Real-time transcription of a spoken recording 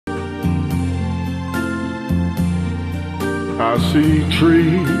I see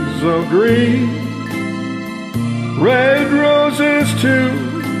trees of green, red roses too.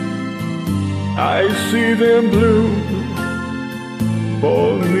 I see them bloom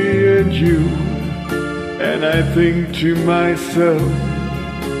for me and you. And I think to myself,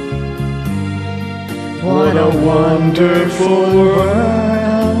 what a wonderful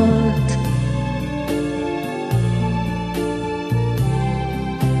world.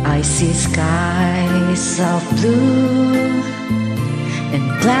 I see skies of blue and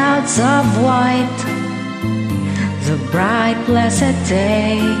clouds of white, the bright blessed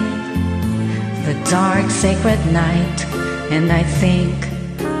day, the dark sacred night. And I think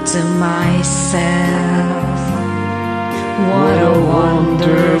to myself, what a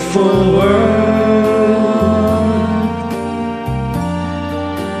wonderful world.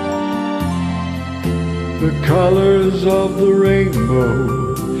 The colors of the rainbow,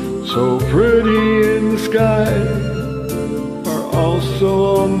 so pretty in the sky, are also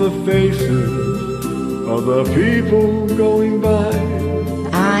on the faces of the people going by.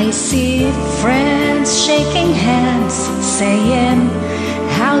 I see friends shaking hands, saying,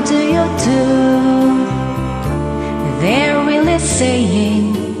 how do you do? They're really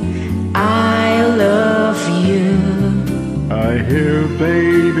saying, I love you. I hear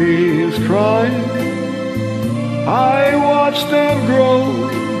babies crying, I watch them grow.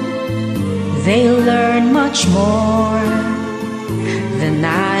 They learn much more than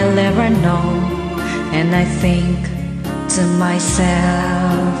I'll ever know. And I think to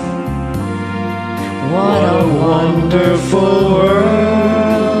myself, what a wonderful world.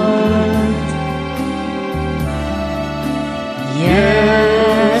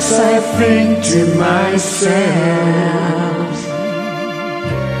 Yes, I think to myself,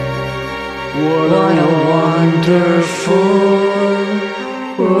 what a wonderful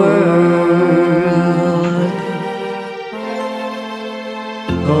world.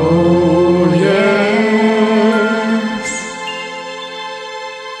 Oh yes.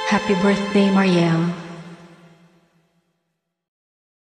 Happy birthday, Marielle.